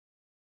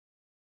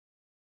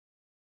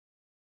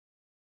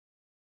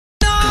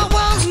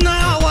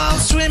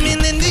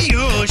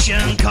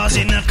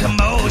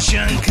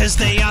commotion, cause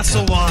they are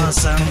so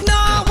awesome.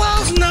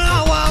 Narwhals,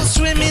 narwhals,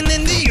 swimming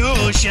in the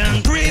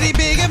ocean. Pretty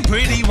big and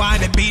pretty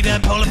wide, they beat a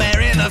polar bear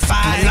in a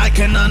fight. Like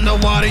an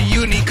underwater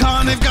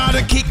unicorn, they've got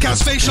a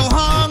kick-ass facial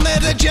harm. They're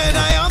the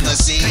Jedi of the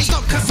sea. They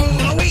stop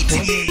Cthulhu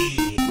eating ye.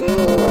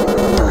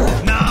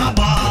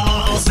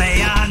 Narwhals,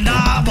 they are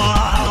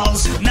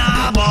narwhals.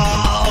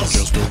 Narwhals,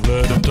 Just don't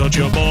let them touch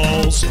your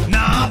balls.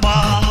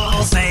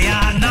 narwhals, they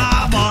are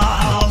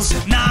narwhals.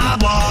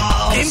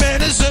 Narwhals,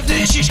 inventors of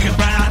the shish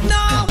kebab.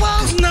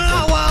 Narwhals,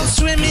 narwhals,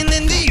 swimming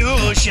in the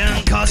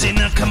ocean, causing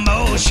a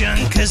commotion,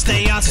 cause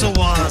they are so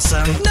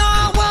awesome.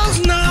 Narwhals,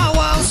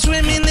 narwhals,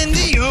 swimming in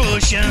the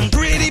ocean.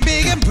 Pretty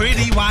big and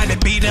pretty wide, they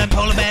beat a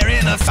polar bear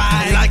in a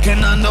fight. Like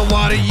an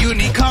underwater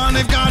unicorn,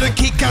 they've got a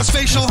kick-ass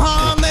facial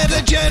harm. They're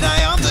the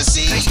Jedi of the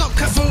sea. They stop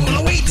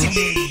Cthulhu eating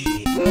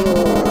ye.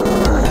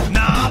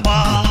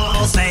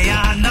 Narwhals, they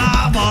are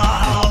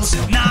narwhals.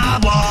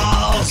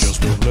 Narwhals,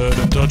 Just don't let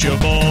them touch your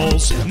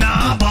balls.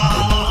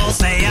 narwhals,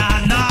 they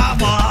are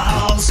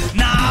narwhals.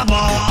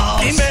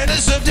 Narwhals,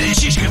 inventors of the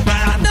shish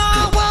kebab.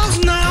 Narwhals,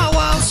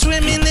 narwhals,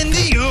 swimming in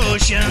the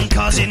ocean,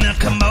 causing a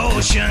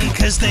commotion,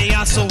 cause they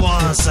are so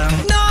awesome.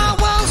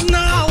 Narwhals,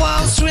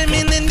 narwhals,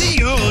 swimming in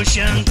the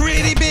ocean.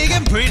 Pretty big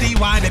and pretty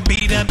wide, they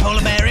beat a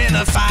polar bear in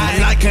a fight.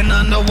 Like an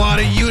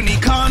underwater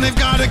unicorn, they've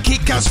got a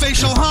kick-ass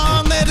facial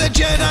harm. They're the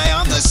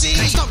Jedi of the sea.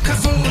 They stop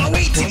Cthulhu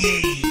eating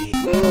ye.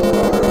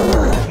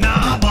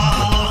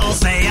 Narwhals,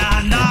 they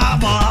are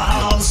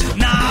narwhals.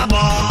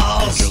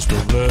 Narwhals, Just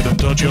don't let them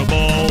touch your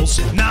balls.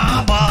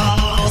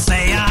 narwhals,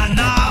 they are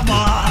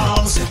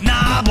narwhals.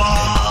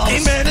 Narwhals,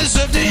 inventors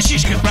of the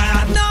shish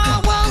kebab.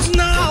 Narwhals,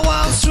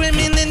 narwhals,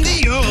 swimming in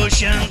the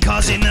ocean,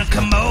 causing a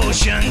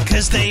commotion,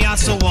 cause they are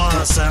so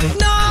awesome.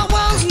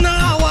 Narwhals,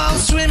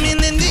 narwhals,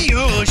 swimming in the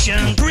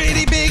ocean.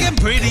 Pretty big and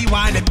pretty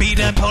wide, they beat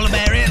a polar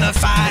bear in a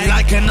fight.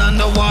 Like an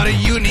underwater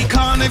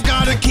unicorn, they've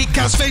got a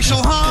kick-ass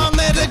facial harm.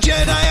 They're the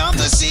Jedi of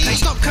the sea. They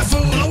stop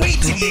Cthulhu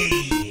eating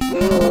ye.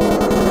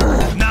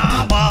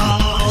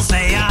 Narwhals,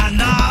 they are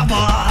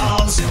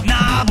narwhals.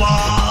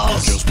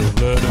 Narwhals, Just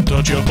don't let them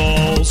touch your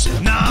balls.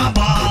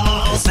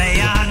 narwhals, they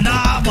are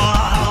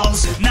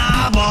narwhals.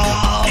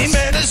 Narwhals,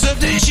 inventors of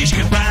the shish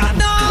kebab.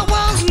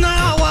 Narwhals,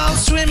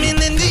 narwhals, swimming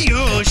in the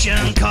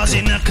ocean,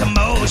 causing a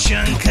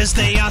commotion, cause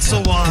they are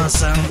so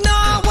awesome.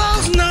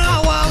 Narwhals,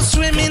 narwhals,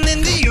 swimming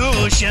in the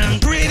ocean.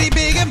 Pretty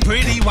big and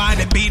pretty wide,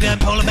 they beat a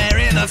polar bear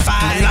in a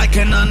fight. Like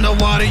an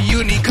underwater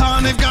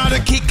unicorn, they've got a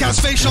kick-ass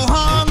facial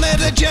harm. They're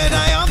the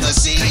Jedi of the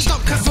sea. They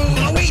stop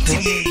Cthulhu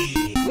eating ye.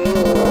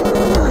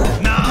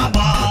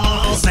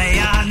 Narwhals, they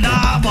are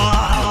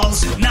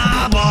narwhals.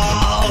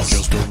 Narwhals,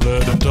 Just don't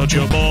let them touch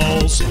your balls.